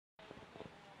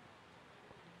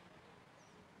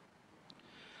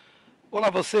Olá,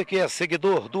 você que é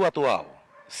seguidor do Atual.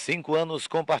 5 anos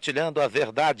compartilhando a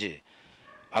verdade.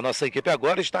 A nossa equipe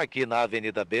agora está aqui na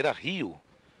avenida Beira-Rio.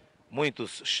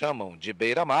 Muitos chamam de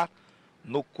Beira-Mar,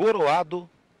 no Coroado,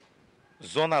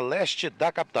 zona leste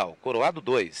da capital, Coroado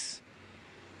 2.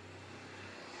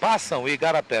 Passa um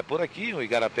igarapé por aqui, um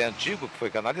igarapé antigo que foi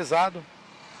canalizado.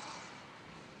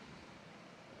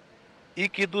 E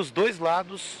que dos dois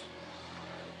lados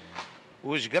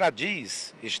os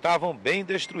gradis estavam bem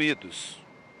destruídos.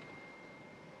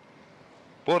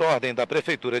 Por ordem da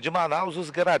Prefeitura de Manaus,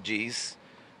 os gradis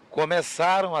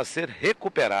começaram a ser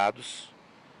recuperados.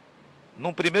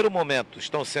 Num primeiro momento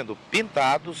estão sendo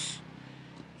pintados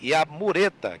e a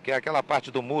mureta, que é aquela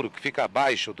parte do muro que fica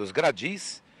abaixo dos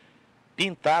gradis,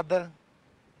 pintada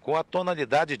com a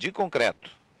tonalidade de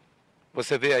concreto.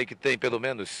 Você vê aí que tem pelo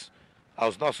menos,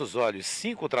 aos nossos olhos,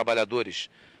 5 trabalhadores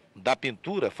da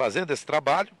pintura fazendo esse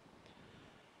trabalho.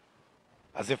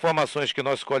 As informações que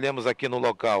nós colhemos aqui no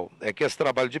local é que esse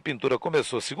trabalho de pintura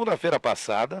começou segunda-feira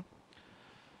passada.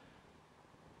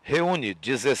 Reúne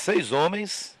 16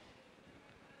 homens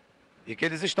e que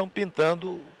eles estão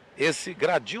pintando esse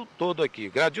gradil todo aqui.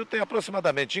 O gradil tem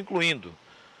aproximadamente, incluindo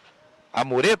a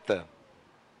mureta,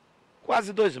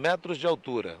 quase 2 metros de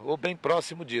altura, ou bem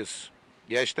próximo disso.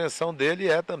 E a extensão dele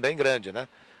é também grande, né?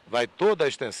 Vai toda a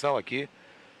extensão aqui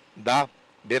da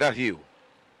Beira-Rio.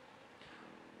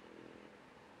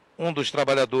 Um dos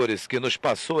trabalhadores que nos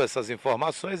passou essas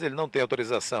informações, ele não tem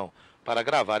autorização para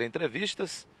gravar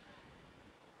entrevistas,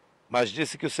 mas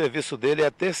disse que o serviço dele é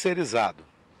terceirizado.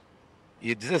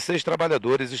 E 16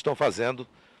 trabalhadores estão fazendo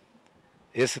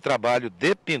esse trabalho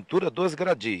de pintura dos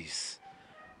gradis.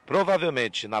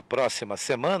 Provavelmente na próxima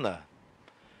semana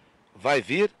vai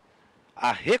vir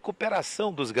a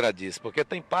recuperação dos gradis, porque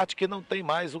tem parte que não tem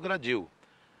mais o gradil.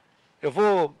 Eu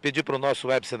vou pedir para o nosso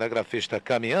web cinegrafista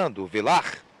caminhando, o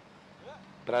Vilar,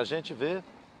 para a gente ver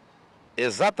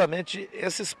exatamente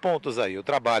esses pontos aí. O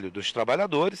trabalho dos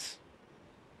trabalhadores,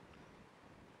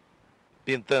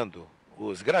 pintando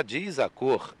os gradis, a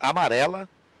cor amarela.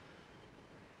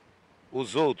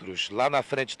 Os outros lá na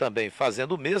frente também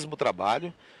fazendo o mesmo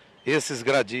trabalho. Esses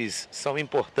gradis são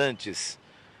importantes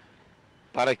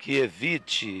para que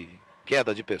evite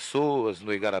queda de pessoas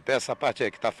no igarapé. Essa parte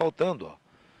aí que está faltando, ó,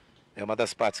 é uma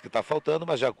das partes que está faltando,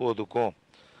 mas de acordo com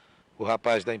o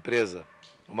rapaz da empresa,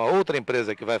 uma outra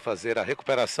empresa que vai fazer a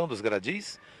recuperação dos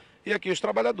gradis, e aqui os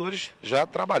trabalhadores já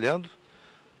trabalhando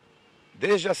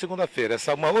desde a segunda-feira.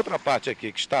 Essa é uma outra parte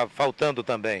aqui que está faltando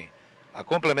também, a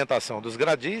complementação dos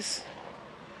gradis.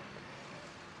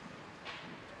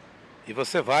 E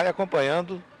você vai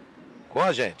acompanhando com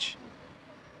a gente.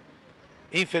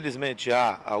 Infelizmente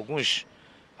há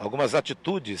algumas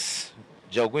atitudes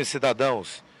de alguns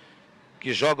cidadãos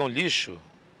que jogam lixo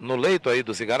no leito aí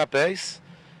dos igarapés.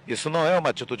 Isso não é uma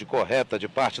atitude correta de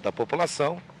parte da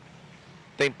população.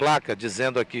 Tem placa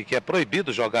dizendo aqui que é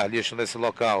proibido jogar lixo nesse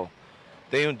local.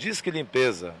 Tem um disque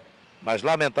limpeza, mas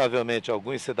lamentavelmente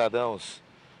alguns cidadãos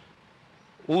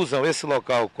usam esse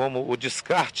local como o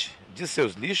descarte de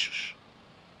seus lixos.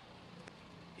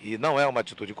 E não é uma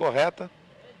atitude correta.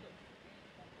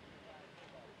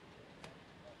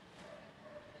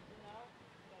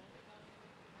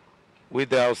 O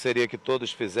ideal seria que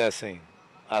todos fizessem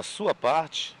a sua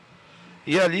parte.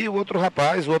 E ali o outro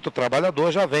rapaz, o outro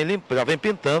trabalhador já vem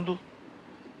pintando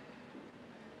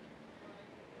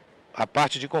a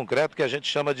parte de concreto que a gente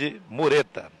chama de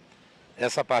mureta.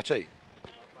 Essa parte aí.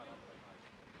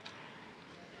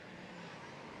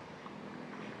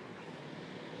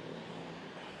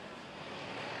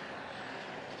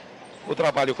 O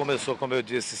trabalho começou, como eu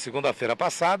disse, segunda-feira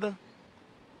passada.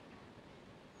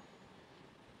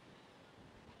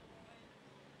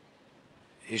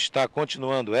 Está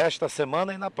continuando esta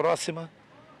semana e na próxima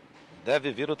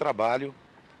deve vir o trabalho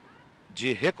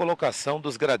de recolocação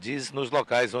dos gradis nos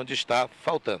locais onde está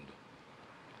faltando.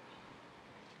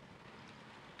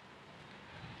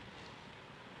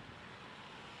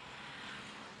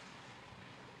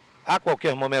 A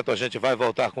qualquer momento a gente vai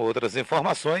voltar com outras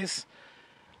informações.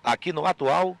 Aqui no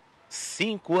Atual,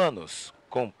 5 anos,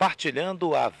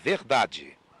 compartilhando a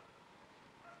verdade.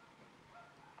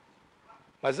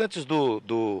 Mas antes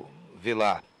do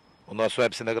Vilar, o nosso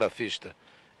web cinegrafista,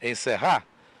 encerrar,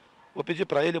 vou pedir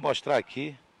para ele mostrar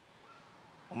aqui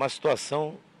uma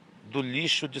situação do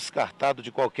lixo descartado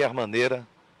de qualquer maneira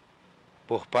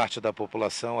por parte da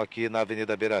população aqui na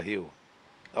Avenida Beira-Rio.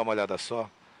 Dá uma olhada só.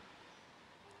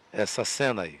 Essa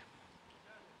cena aí.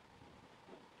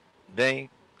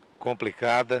 Bem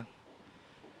complicada.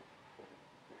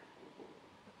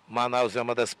 Manaus é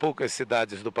uma das poucas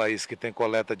cidades do país que tem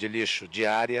coleta de lixo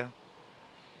diária.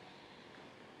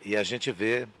 E a gente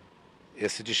vê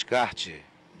esse descarte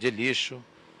de lixo,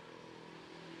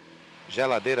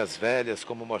 geladeiras velhas,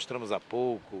 como mostramos há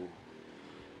pouco,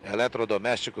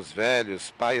 eletrodomésticos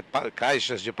velhos,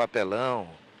 caixas de papelão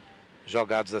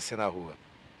jogados assim na rua.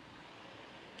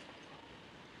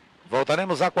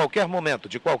 Voltaremos a qualquer momento,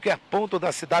 de qualquer ponto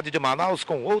da cidade de Manaus,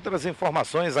 com outras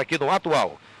informações aqui no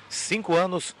Atual. 5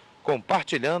 anos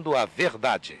compartilhando a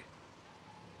verdade.